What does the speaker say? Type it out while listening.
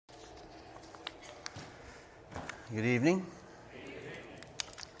Good evening.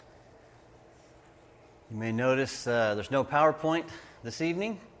 You may notice there's no PowerPoint this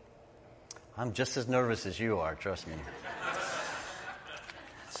evening. I'm just as nervous as you are, trust me.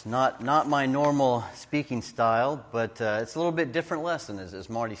 It's not my normal speaking style, but it's a little bit different lesson, as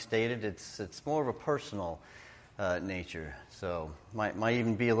Marty stated. It's more of a personal nature, so might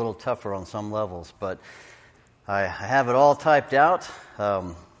even be a little tougher on some levels. But I have it all typed out.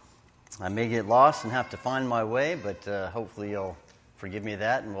 I may get lost and have to find my way, but hopefully you'll forgive me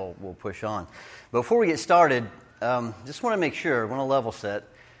that, and we'll push on. Before we get started, just want to make sure, I want to level set.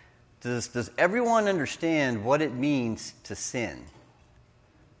 Does everyone understand what it means to sin?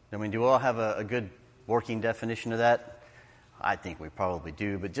 I mean, do we all have a good working definition of that? I think we probably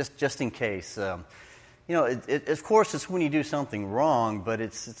do, but just in case, of course, it's when you do something wrong, but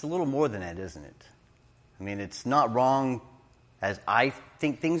it's a little more than that, isn't it? I mean, it's not wrong as I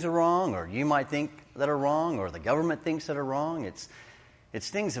think things are wrong, or you might think that are wrong, or the government thinks that are wrong. It's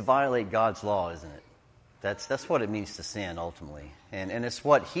things that violate God's law, isn't it? That's what it means to sin, ultimately. And it's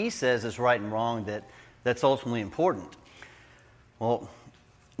what He says is right and wrong that's ultimately important. Well,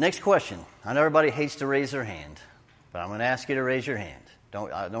 next question. I know everybody hates to raise their hand, but I'm going to ask you to raise your hand. Don't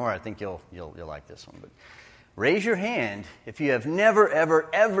worry, I think you'll like this one. But raise your hand if you have never, ever,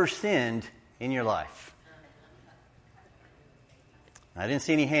 ever sinned in your life. I didn't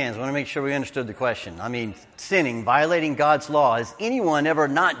see any hands. I want to make sure we understood the question. I mean, sinning, violating God's law. Has anyone ever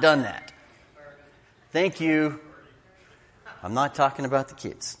not done that? Thank you. I'm not talking about the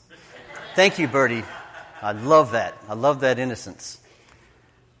kids. Thank you, Bertie. I love that. I love that innocence.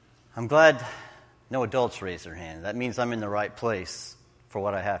 I'm glad no adults raise their hand. That means I'm in the right place for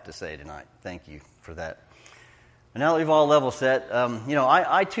what I have to say tonight. Thank you for that. And now that we've all level set,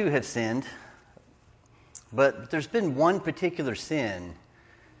 I too have sinned. But there's been one particular sin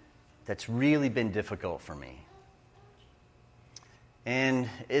that's really been difficult for me. And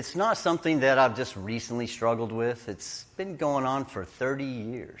it's not something that I've just recently struggled with. It's been going on for 30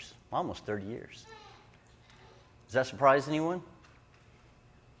 years, almost 30 years. Does that surprise anyone?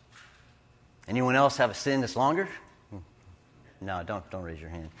 Anyone else have a sin that's longer? No, don't raise your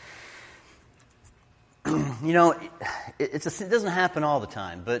hand. It doesn't happen all the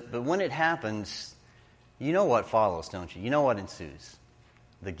time, but when it happens, you know what follows, don't you? You know what ensues.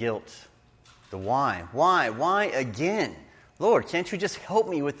 The guilt. The why. Why again? Lord, can't you just help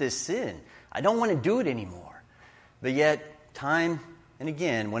me with this sin? I don't want to do it anymore. But yet, time and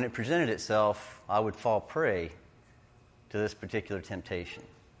again, when it presented itself, I would fall prey to this particular temptation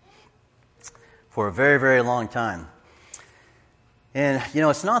for a very, very long time. And,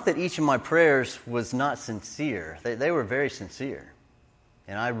 it's not that each of my prayers was not sincere. They were very sincere.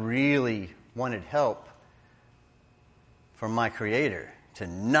 And I really wanted help from my Creator to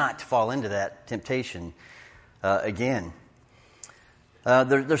not fall into that temptation again.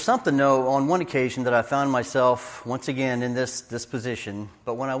 There's something, though, on one occasion that I found myself once again in this position.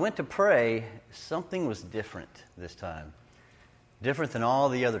 But when I went to pray, something was different this time. Different than all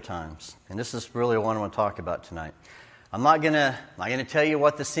the other times. And this is really what I want to talk about tonight. I'm not gonna tell you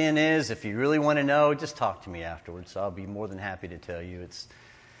what the sin is. If you really want to know, just talk to me afterwards. I'll be more than happy to tell you.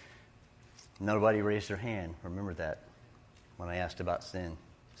 Nobody raised their hand. Remember that when I asked about sin.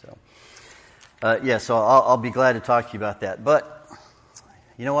 So I'll be glad to talk to you about that. But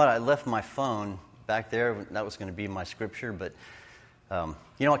you know what? I left my phone back there. That was going to be my scripture. But you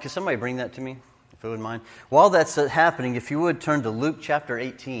know what? Could somebody bring that to me, if you wouldn't mind? While that's happening, if you would turn to Luke chapter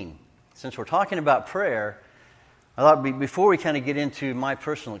 18. Since we're talking about prayer, I thought before we kind of get into my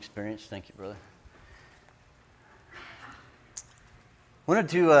personal experience, thank you, brother. I wanted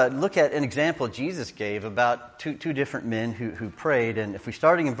to look at an example Jesus gave about two different men who prayed. And if we're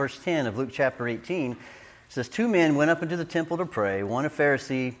starting in verse 10 of Luke chapter 18, it says, 2 men went up into the temple to pray, one a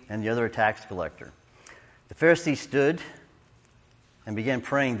Pharisee and the other a tax collector. The Pharisee stood and began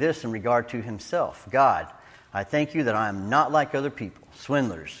praying this in regard to himself. God, I thank you that I am not like other people,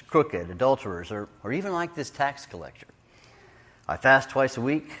 swindlers, crooked, adulterers, or even like this tax collector. I fast twice a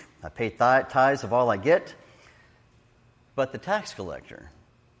week. I pay tithes of all I get. But the tax collector,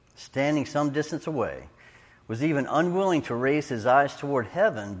 standing some distance away, was even unwilling to raise his eyes toward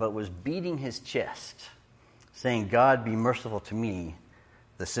heaven, but was beating his chest, saying, God, be merciful to me,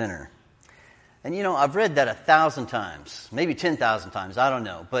 the sinner. And I've read that 1,000 times, maybe 10,000 times, I don't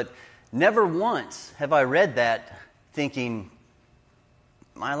know. But never once have I read that thinking,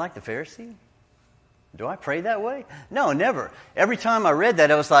 am I like the Pharisee? Do I pray that way? No, never. Every time I read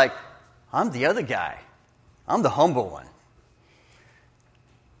that, I was like, I'm the other guy. I'm the humble one.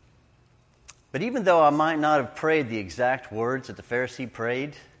 But even though I might not have prayed the exact words that the Pharisee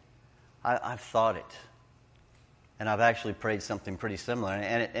prayed, I've thought it. And I've actually prayed something pretty similar.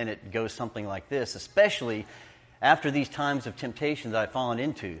 And it goes something like this, especially after these times of temptation that I've fallen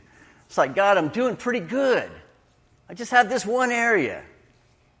into. It's like, God, I'm doing pretty good. I just have this one area.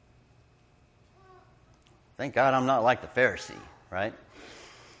 Thank God I'm not like the Pharisee, right?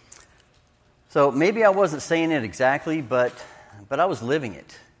 So maybe I wasn't saying it exactly, but I was living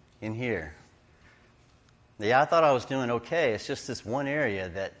it in here. Yeah, I thought I was doing okay. It's just this one area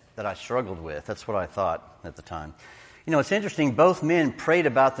that I struggled with. That's what I thought at the time. You know, it's interesting. Both men prayed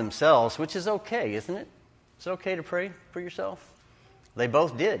about themselves, which is okay, isn't it? It's okay to pray for yourself. They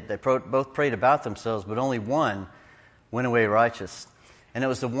both did. They both prayed about themselves, but only one went away righteous. And it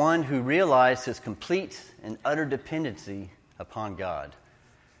was the one who realized his complete and utter dependency upon God.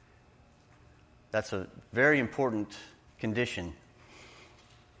 That's a very important condition.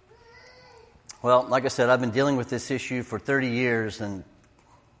 Well, like I said, I've been dealing with this issue for 30 years, and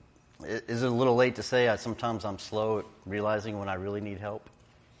is it a little late to say sometimes I'm slow at realizing when I really need help?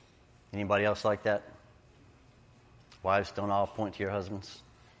 Anybody else like that? Wives, don't all point to your husbands.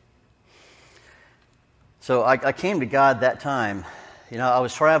 So I came to God that time. You know, I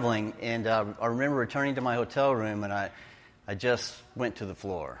was traveling, and I remember returning to my hotel room, and I just went to the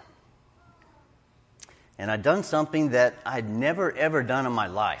floor. And I'd done something that I'd never, ever done in my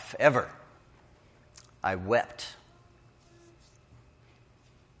life, ever. I wept.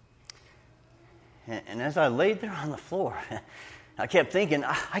 And as I laid there on the floor, I kept thinking,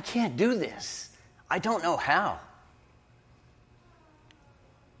 I can't do this. I don't know how.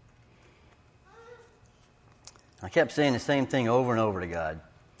 I kept saying the same thing over and over to God.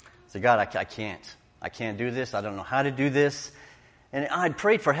 I said, God, I can't. I can't do this. I don't know how to do this. And I'd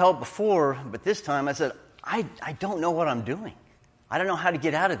prayed for help before, but this time I said, I don't know what I'm doing. I don't know how to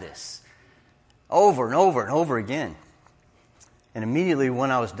get out of this. Over and over and over again. And immediately when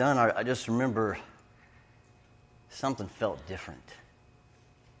I was done, I just remember something felt different.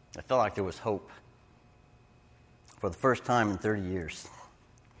 I felt like there was hope for the first time in 30 years.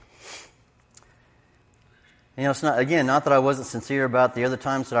 You know, it's not that I wasn't sincere about the other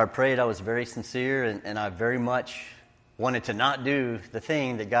times that I prayed. I was very sincere, and I very much wanted to not do the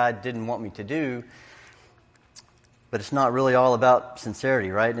thing that God didn't want me to do. But it's not really all about sincerity,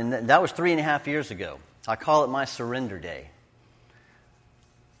 right? And that was 3.5 years ago. I call it my surrender day.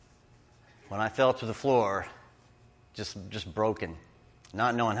 When I fell to the floor, just broken,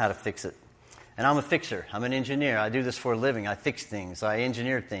 not knowing how to fix it. And I'm a fixer. I'm an engineer. I do this for a living. I fix things. I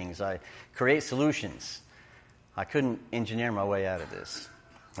engineer things. I create solutions. I couldn't engineer my way out of this.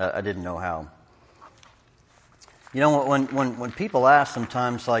 I didn't know how. You know, when people ask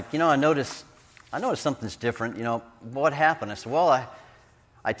sometimes, like, you know, I noticed something's different. You know, what happened? I said, well,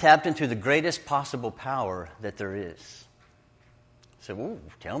 I tapped into the greatest possible power that there is. I said, well,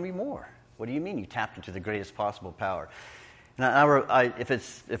 tell me more. What do you mean you tapped into the greatest possible power? And if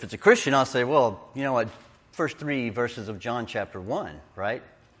it's a Christian, I'll say, well, you know what, first 3 verses of John chapter 1, right?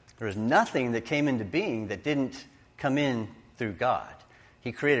 There was nothing that came into being that didn't come in through God.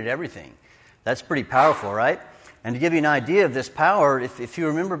 He created everything. That's pretty powerful, right? And to give you an idea of this power, if you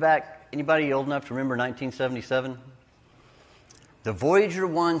remember back, anybody old enough to remember 1977? The Voyager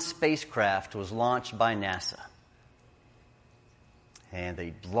 1 spacecraft was launched by NASA. And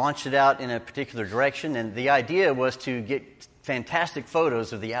they launched it out in a particular direction, and the idea was to get fantastic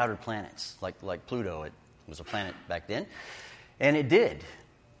photos of the outer planets, like Pluto. It was a planet back then. And it did.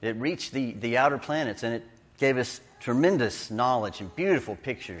 It reached the outer planets, and it gave us tremendous knowledge and beautiful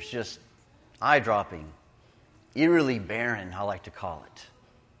pictures, just eye-dropping, eerily barren, I like to call it.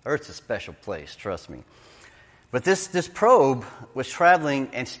 Earth's a special place, trust me. But this probe was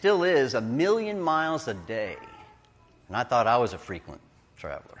traveling, and still is, 1 million miles a day. And I thought I was a frequent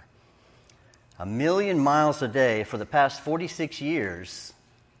traveler. 1 million miles a day for the past 46 years.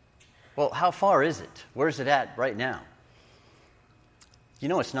 Well, how far is it? Where's it at right now? You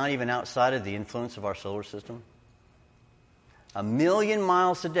know, it's not even outside of the influence of our solar system. 1 million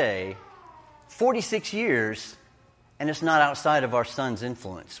miles a day, 46 years, and it's not outside of our sun's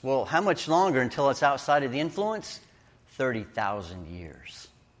influence. Well, how much longer until it's outside of the influence? 30,000 years.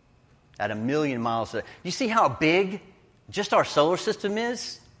 At 1 million miles a day. You see how big just our solar system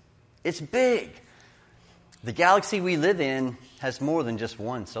is? It's big. The galaxy we live in has more than just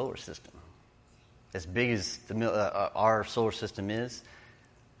one solar system. As big as our solar system is,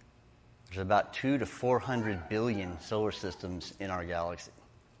 there's about 200 to 400 billion solar systems in our galaxy.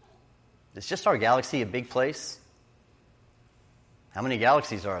 Is just our galaxy a big place? How many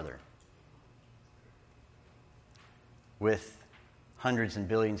galaxies are there? With hundreds and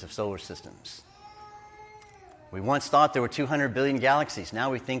billions of solar systems. We once thought there were 200 billion galaxies.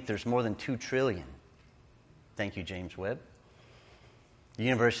 Now we think there's more than 2 trillion. Thank you, James Webb. The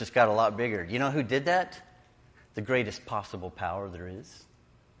universe just got a lot bigger. You know who did that? The greatest possible power there is.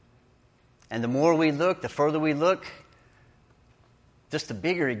 And the more we look, the further we look, just the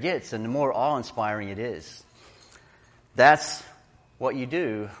bigger it gets and the more awe-inspiring it is. That's what you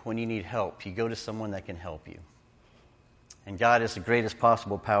do when you need help. You go to someone that can help you. And God is the greatest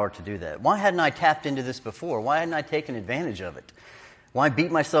possible power to do that. Why hadn't I tapped into this before? Why hadn't I taken advantage of it? Why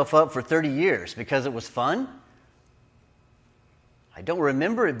beat myself up for 30 years? Because it was fun? I don't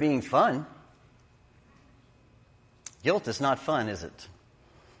remember it being fun. Guilt is not fun, is it?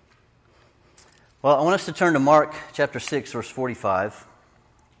 Well, I want us to turn to Mark chapter 6, verse 45,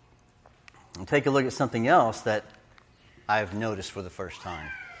 and take a look at something else that I've noticed for the first time.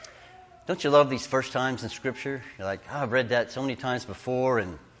 Don't you love these first times in Scripture? You're like, oh, I've read that so many times before,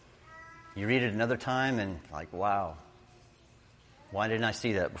 and you read it another time, and like, wow, why didn't I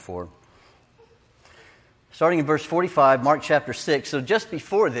see that before? Starting in verse 45, Mark chapter 6. So just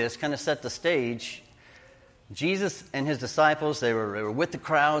before this, kind of set the stage, Jesus and his disciples, they were with the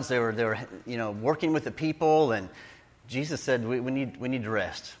crowds, they were working with the people, and Jesus said, we need to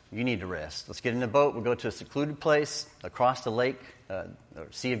rest. You need to rest. Let's get in the boat. We'll go to a secluded place across the lake, or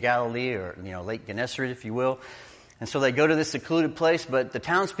Sea of Galilee, or Lake Gennesaret, if you will. And so they go to this secluded place, but the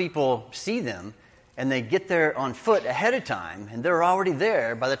townspeople see them, and they get there on foot ahead of time, and they're already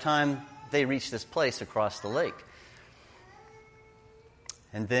there by the time they reach this place across the lake.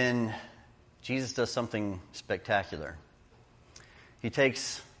 And then Jesus does something spectacular. He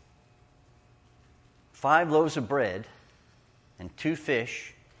takes 5 loaves of bread and 2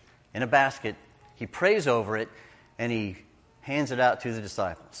 fish in a basket. He prays over it, and he hands it out to the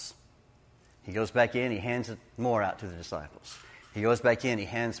disciples. He goes back in, he hands it more out to the disciples. He goes back in, he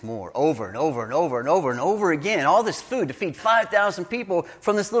hands more, over and over and over and over and over again. All this food to feed 5,000 people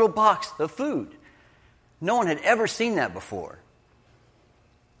from this little box of food. No one had ever seen that before.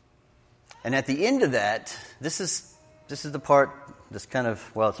 And at the end of that, this is the part that's kind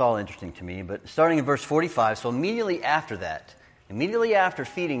of, well, it's all interesting to me, but starting in verse 45, so immediately after that, immediately after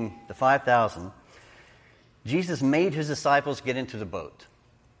feeding the 5,000, Jesus made his disciples get into the boat.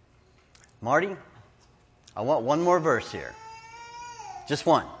 Marty, I want one more verse here. Just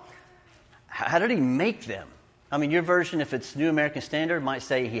one. How did he make them? I mean, your version, if it's New American Standard, might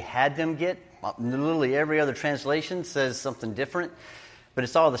say he had them get. Literally every other translation says something different. But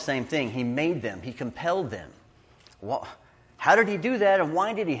it's all the same thing. He made them. He compelled them. Well, how did he do that, and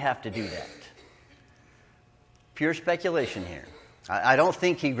why did he have to do that? Pure speculation here. I don't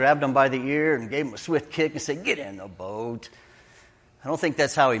think he grabbed them by the ear and gave them a swift kick and said, get in the boat. I don't think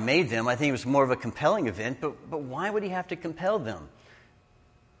that's how he made them. I think it was more of a compelling event. But why would he have to compel them?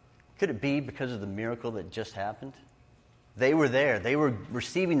 Could it be because of the miracle that just happened? They were there. They were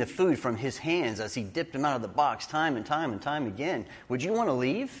receiving the food from his hands as he dipped them out of the box time and time and time again. Would you want to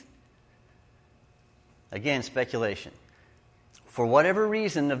leave? Again, speculation. For whatever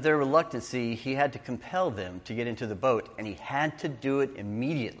reason of their reluctancy, he had to compel them to get into the boat, and he had to do it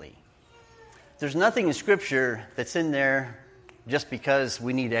immediately. There's nothing in Scripture that's in there just because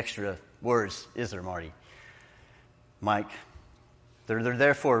we need extra words, is there, Marty? Mike? They're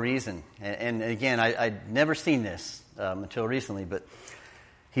there for a reason. And again, I'd never seen this until recently, but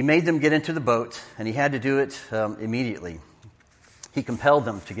he made them get into the boat, and he had to do it immediately. He compelled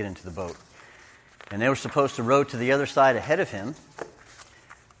them to get into the boat. And they were supposed to row to the other side ahead of him,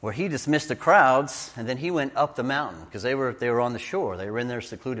 where he dismissed the crowds, and then he went up the mountain, because they were on the shore. They were in their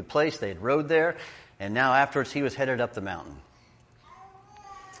secluded place. They had rowed there, and now afterwards he was headed up the mountain.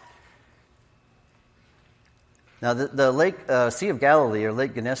 Now, the lake, Sea of Galilee, or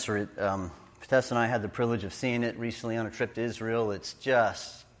Lake Gennesaret, Tess and I had the privilege of seeing it recently on a trip to Israel. It's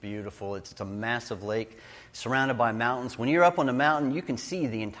just beautiful. It's a massive lake surrounded by mountains. When you're up on the mountain, you can see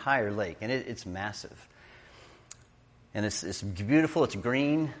the entire lake, and it's massive. And it's beautiful. It's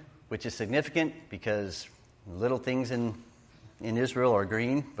green, which is significant because little things in Israel are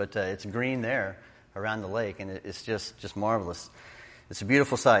green, but it's green there around the lake, and it's just marvelous. It's a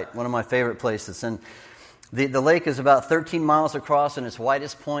beautiful sight, one of my favorite places. And the lake is about 13 miles across in its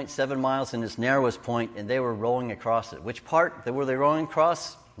widest point, 7 miles in its narrowest point, and they were rowing across it. Which part were they rowing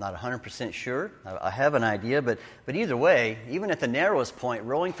across? Not 100% sure. I have an idea, but either way, even at the narrowest point,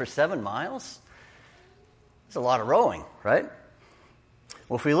 rowing for 7 miles, that's a lot of rowing, right?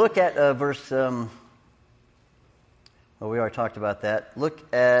 Well, if we look at verse, well, we already talked about that.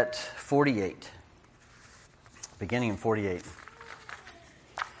 Look at 48, beginning in 48.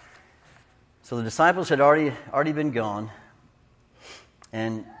 So the disciples had already been gone,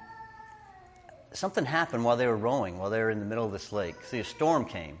 and something happened while they were rowing, while they were in the middle of this lake. See, a storm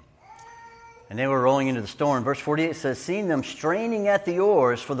came, And they were rolling into the storm. Verse 48 says, seeing them straining at the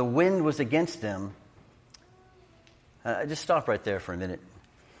oars, for the wind was against them. Just stop right there for a minute.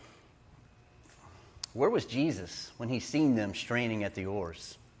 Where was Jesus when he seen them straining at the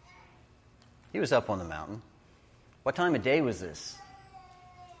oars? He was up on the mountain. What time of day was this?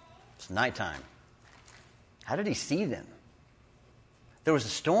 It's nighttime. How did he see them? There was a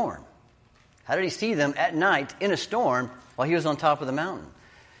storm. How did he see them at night in a storm while he was on top of the mountain?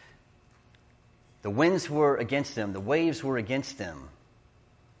 The winds were against them. The waves were against them.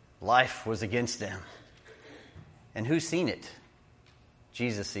 Life was against them. And who's seen it?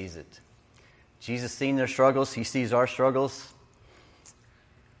 Jesus sees it. Jesus seen their struggles. He sees our struggles.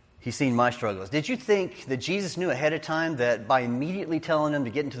 He's seen my struggles. Did you think that Jesus knew ahead of time that by immediately telling them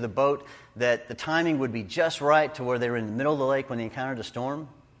to get into the boat, that the timing would be just right to where they were in the middle of the lake when they encountered a storm?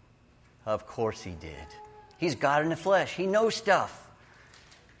 Of course he did. He's God in the flesh. He knows stuff.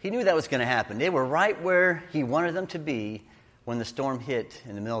 He knew that was going to happen. They were right where he wanted them to be when the storm hit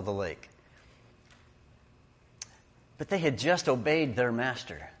in the middle of the lake. But they had just obeyed their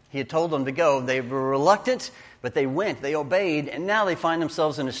master. He had told them to go. They were reluctant, but they went. They obeyed, and now they find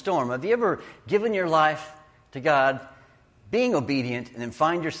themselves in a storm. Have you ever given your life to God, being obedient, and then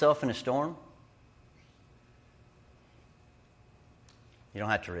find yourself in a storm? You don't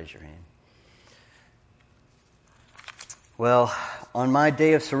have to raise your hand. Well, on my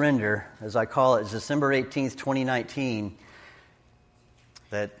day of surrender, as I call it, December 18th, 2019,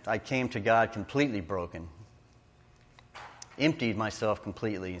 that I came to God completely broken, emptied myself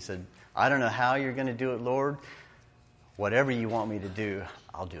completely, and said, I don't know how you're going to do it, Lord. Whatever you want me to do,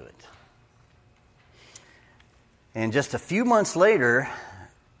 I'll do it. And just a few months later,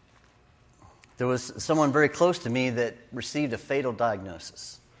 there was someone very close to me that received a fatal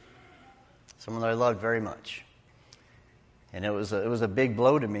diagnosis. Someone that I loved very much. And it was a big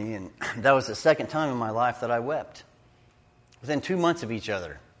blow to me, and that was the second time in my life that I wept. Within 2 months of each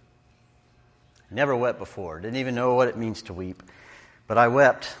other. Never wept before. Didn't even know what it means to weep. But I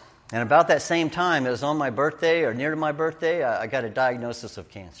wept. And about that same time, it was on my birthday or near to my birthday, I got a diagnosis of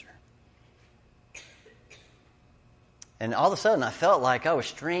cancer. And all of a sudden, I felt like I was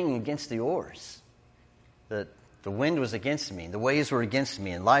straining against the oars. That the wind was against me, the waves were against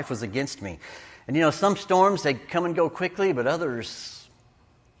me, and life was against me. And you know, some storms, they come and go quickly, but others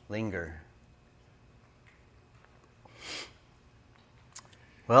linger.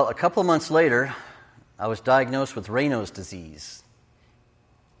 Well, a couple of months later, I was diagnosed with Raynaud's disease.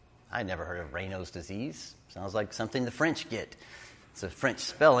 I'd never heard of Raynaud's disease. Sounds like something the French get. It's a French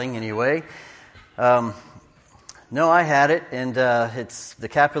spelling anyway. No, I had it, and it's the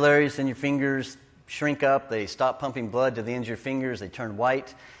capillaries in your fingers shrink up. They stop pumping blood to the ends of your fingers. They turn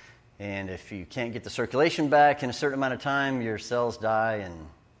white. And if you can't get the circulation back in a certain amount of time, your cells die, and,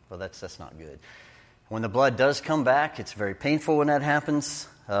 well, that's not good. When the blood does come back, it's very painful when that happens.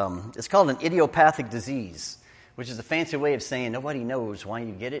 It's called an idiopathic disease, which is a fancy way of saying nobody knows why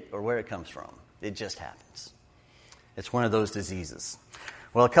you get it or where it comes from. It just happens. It's one of those diseases.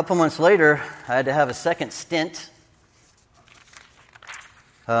 Well, a couple months later, I had to have a second stent.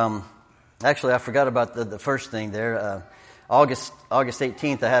 Actually, I forgot about the first thing there. August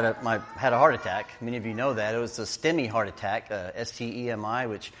 18th, I had a heart attack. Many of you know that. It was a STEMI heart attack, STEMI,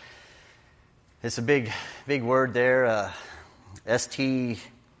 which it's a big word there. STEMI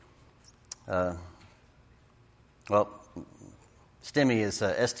is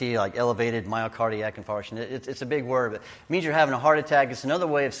ST, like elevated myocardiac infarction. It's a big word, but it means you're having a heart attack. It's another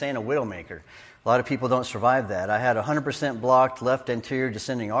way of saying a widowmaker. A lot of people don't survive that. I had 100% blocked left anterior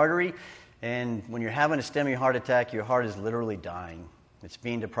descending artery. And when you're having a STEMI heart attack, your heart is literally dying. It's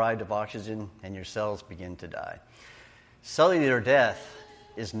being deprived of oxygen, and your cells begin to die. Cellular death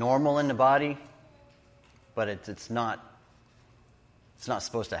is normal in the body, but it's not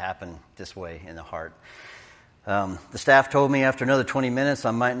supposed to happen this way in the heart. The staff told me after another 20 minutes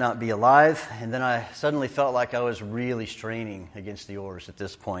I might not be alive, and then I suddenly felt like I was really straining against the oars at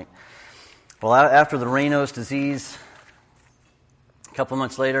this point. Well, after the Raynaud's disease, a couple of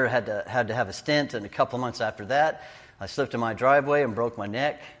months later, I had to have a stent, and a couple of months after that, I slipped in my driveway and broke my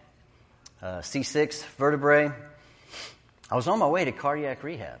neck, C6 vertebrae. I was on my way to cardiac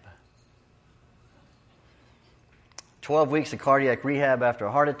rehab. 12 weeks of cardiac rehab after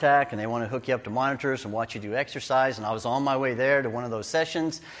a heart attack, and they want to hook you up to monitors and watch you do exercise, and I was on my way there to one of those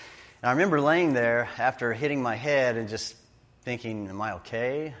sessions. And I remember laying there after hitting my head and just thinking, am I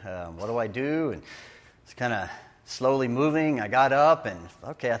okay? What do I do? And it's kind of slowly moving. I got up and,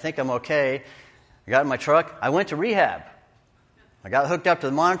 okay, I think I'm okay. I got in my truck. I went to rehab. I got hooked up to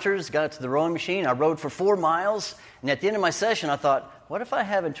the monitors, got up to the rowing machine. I rowed for 4 miles. And at the end of my session, I thought, what if I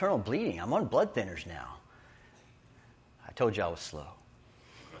have internal bleeding? I'm on blood thinners now. I told you I was slow.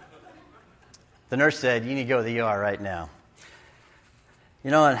 The nurse said, you need to go to the ER right now.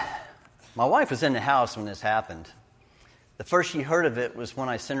 You know, my wife was in the house when this happened. The first she heard of it was when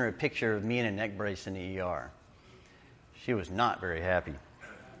I sent her a picture of me in a neck brace in the ER. She was not very happy.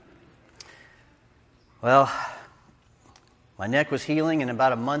 Well, my neck was healing, and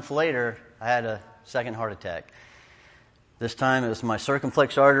about a month later, I had a second heart attack. This time it was my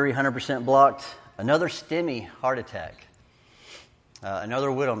circumflex artery, 100% blocked. Another STEMI heart attack. Another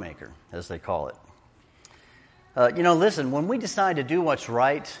widowmaker, as they call it. Listen, when we decide to do what's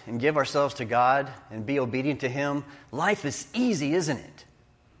right and give ourselves to God and be obedient to Him, life is easy, isn't it?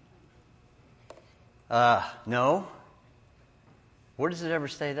 No. Where does it ever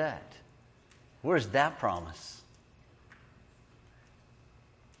say that? Where's that promise?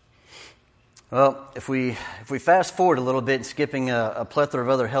 Well, if we fast forward a little bit, skipping a plethora of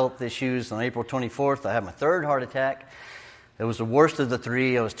other health issues, on April 24th, I had my third heart attack. It was the worst of the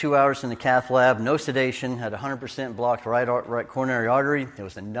three. I was 2 hours in the cath lab, no sedation, had 100% blocked right coronary artery. It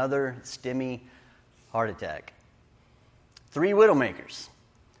was another STEMI heart attack. 3 widowmakers.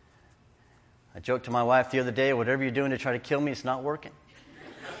 I joked to my wife the other day, whatever you're doing to try to kill me, it's not working.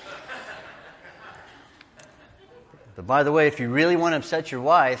 But by the way, if you really want to upset your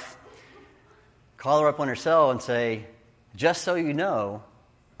wife, call her up on her cell and say, just so you know,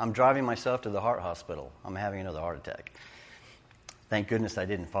 I'm driving myself to the heart hospital. I'm having another heart attack. Thank goodness I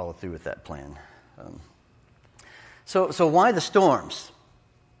didn't follow through with that plan. So why the storms?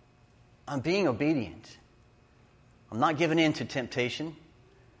 I'm being obedient. I'm not giving in to temptation.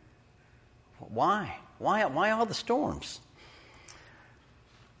 Why? Why all the storms?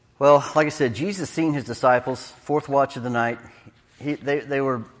 Well, like I said, Jesus seen his disciples, fourth watch of the night. They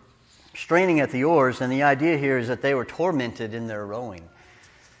were straining at the oars, and the idea here is that they were tormented in their rowing.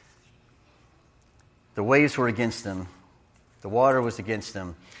 The waves were against them. The water was against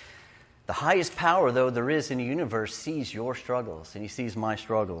them. The highest power, though, there is in the universe sees your struggles, and he sees my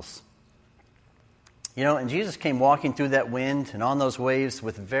struggles. You know, and Jesus came walking through that wind and on those waves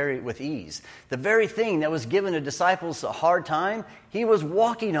with ease. The very thing that was giving the disciples a hard time, he was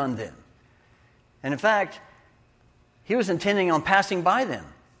walking on them. And in fact, he was intending on passing by them.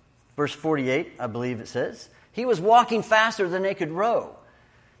 Verse 48, I believe it says. He was walking faster than they could row.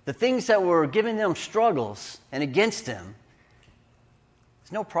 The things that were giving them struggles and against them,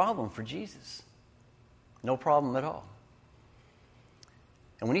 it's no problem for Jesus. No problem at all.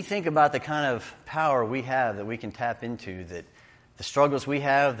 And when you think about the kind of power we have that we can tap into, that the struggles we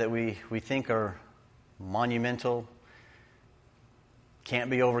have that we think are monumental,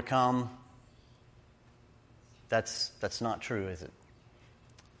 can't be overcome, that's not true, is it?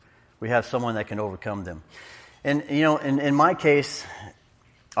 We have someone that can overcome them. And, you know, in my case,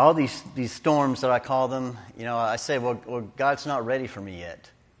 all these storms that I call them, you know, I say, well, God's not ready for me yet.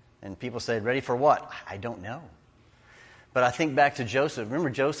 And people say, ready for what? I don't know. But I think back to Joseph. Remember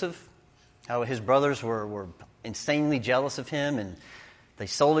Joseph? How his brothers were insanely jealous of him and they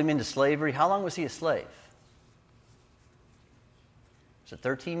sold him into slavery. How long was he a slave? Was it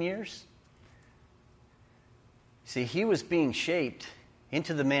 13 years? See, he was being shaped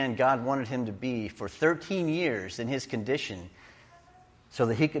into the man God wanted him to be for 13 years in his condition so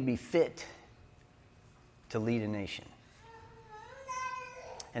that he could be fit to lead a nation.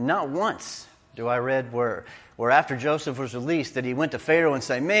 And not once do I read where after Joseph was released that he went to Pharaoh and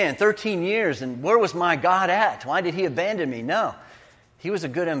said, man, 13 years, and where was my God at? Why did he abandon me? No. He was a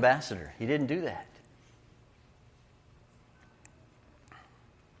good ambassador. He didn't do that.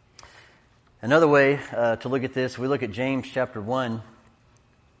 Another way to look at this, we look at James chapter 1,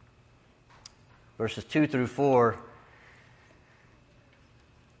 verses 2 through 4.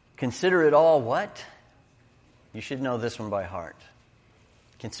 Consider it all what? You should know this one by heart.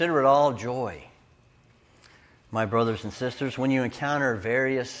 Consider it all joy, my brothers and sisters, when you encounter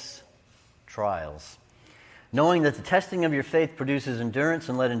various trials, knowing that the testing of your faith produces endurance,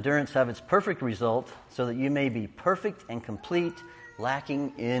 and let endurance have its perfect result, so that you may be perfect and complete,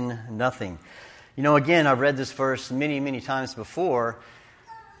 lacking in nothing. You know, again, I've read this verse many, many times before.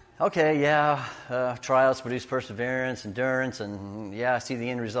 Okay, trials produce perseverance, endurance, and I see the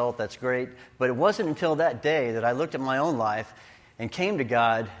end result, that's great. But it wasn't until that day that I looked at my own life and came to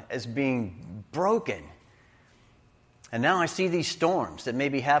God as being broken. And now I see these storms that may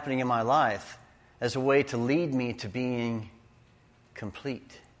be happening in my life as a way to lead me to being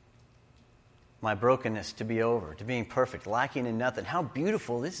complete. My brokenness to be over, to being perfect, lacking in nothing. How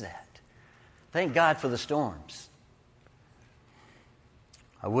beautiful is that? Thank God for the storms.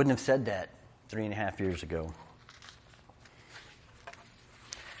 I wouldn't have said that 3.5 years ago.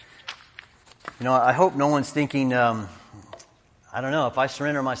 I hope no one's thinking, I don't know, if I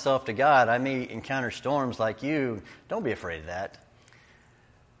surrender myself to God, I may encounter storms like you. Don't be afraid of that.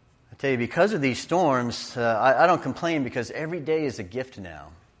 I tell you, because of these storms, I don't complain because every day is a gift now.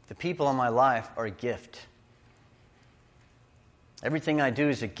 The people in my life are a gift. Everything I do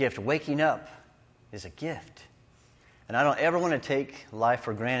is a gift. Waking up is a gift. And I don't ever want to take life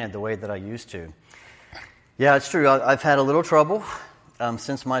for granted the way that I used to. Yeah, it's true. I've had a little trouble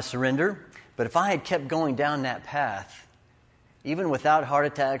since my surrender. But if I had kept going down that path, even without heart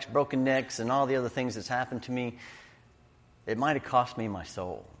attacks, broken necks, and all the other things that's happened to me, it might have cost me my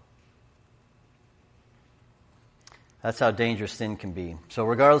soul. That's how dangerous sin can be. So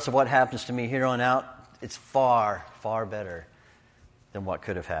regardless of what happens to me here on out, it's far, far better than what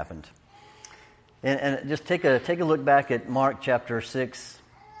could have happened. And just take a look back at Mark chapter 6.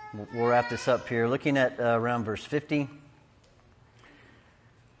 We'll wrap this up here. Looking at around verse 50.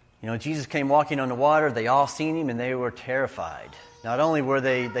 Jesus came walking on the water. They all seen him and they were terrified. Not only were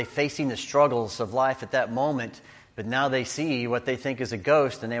they facing the struggles of life at that moment, but now they see what they think is a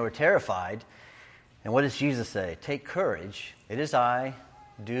ghost and they were terrified. And what does Jesus say? Take courage. It is I.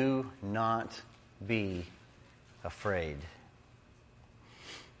 Do not be afraid.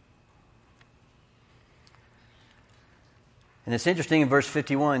 And it's interesting in verse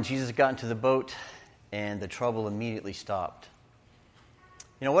 51, Jesus got into the boat and the trouble immediately stopped.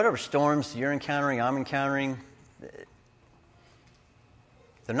 Whatever storms you're encountering, I'm encountering,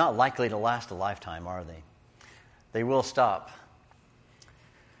 they're not likely to last a lifetime, are they? They will stop.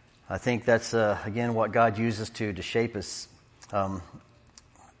 I think that's, again, what God uses to shape us. I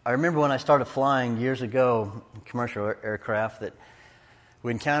remember when I started flying years ago, commercial aircraft, that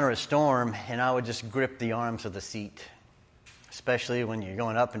we'd encounter a storm and I would just grip the arms of the seat. Especially when you're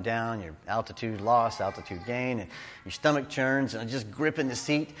going up and down, your altitude loss, altitude gain, and your stomach churns, and just gripping the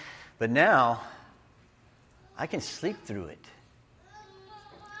seat. But now, I can sleep through it.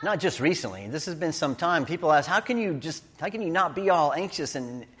 Not just recently. This has been some time. People ask, how can you not be all anxious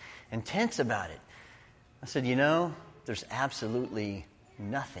and tense about it? I said, there's absolutely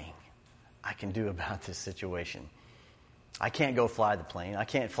nothing I can do about this situation. I can't go fly the plane. I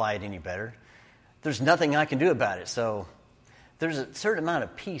can't fly it any better. There's nothing I can do about it. So there's a certain amount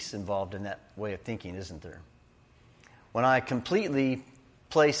of peace involved in that way of thinking, isn't there? When I completely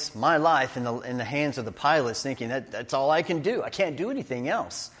place my life in the hands of the pilots, thinking that's all I can do. I can't do anything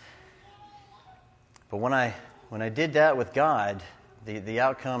else. But when I did that with God, the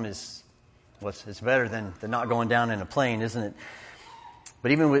outcome is it's better than not going down in a plane, isn't it?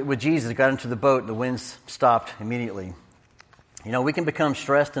 But even with Jesus, got into the boat, the winds stopped immediately. We can become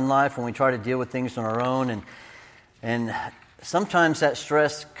stressed in life when we try to deal with things on our own, and sometimes that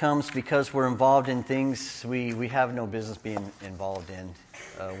stress comes because we're involved in things we have no business being involved in.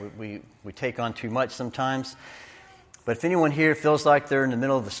 We take on too much sometimes. But if anyone here feels like they're in the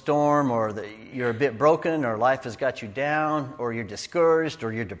middle of a storm, or you're a bit broken, or life has got you down, or you're discouraged,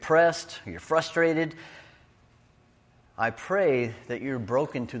 or you're depressed, or you're frustrated, I pray that you're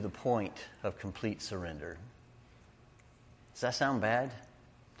broken to the point of complete surrender. Does that sound bad?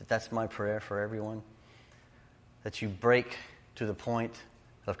 That's my prayer for everyone. That you break to the point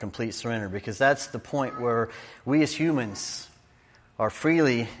of complete surrender, because that's the point where we as humans are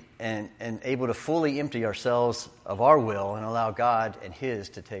freely and able to fully empty ourselves of our will and allow God and His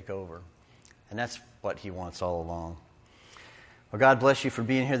to take over. And that's what He wants all along. Well, God bless you for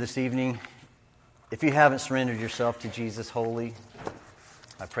being here this evening. If you haven't surrendered yourself to Jesus wholly,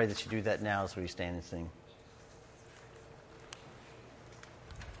 I pray that you do that now as we stand and sing.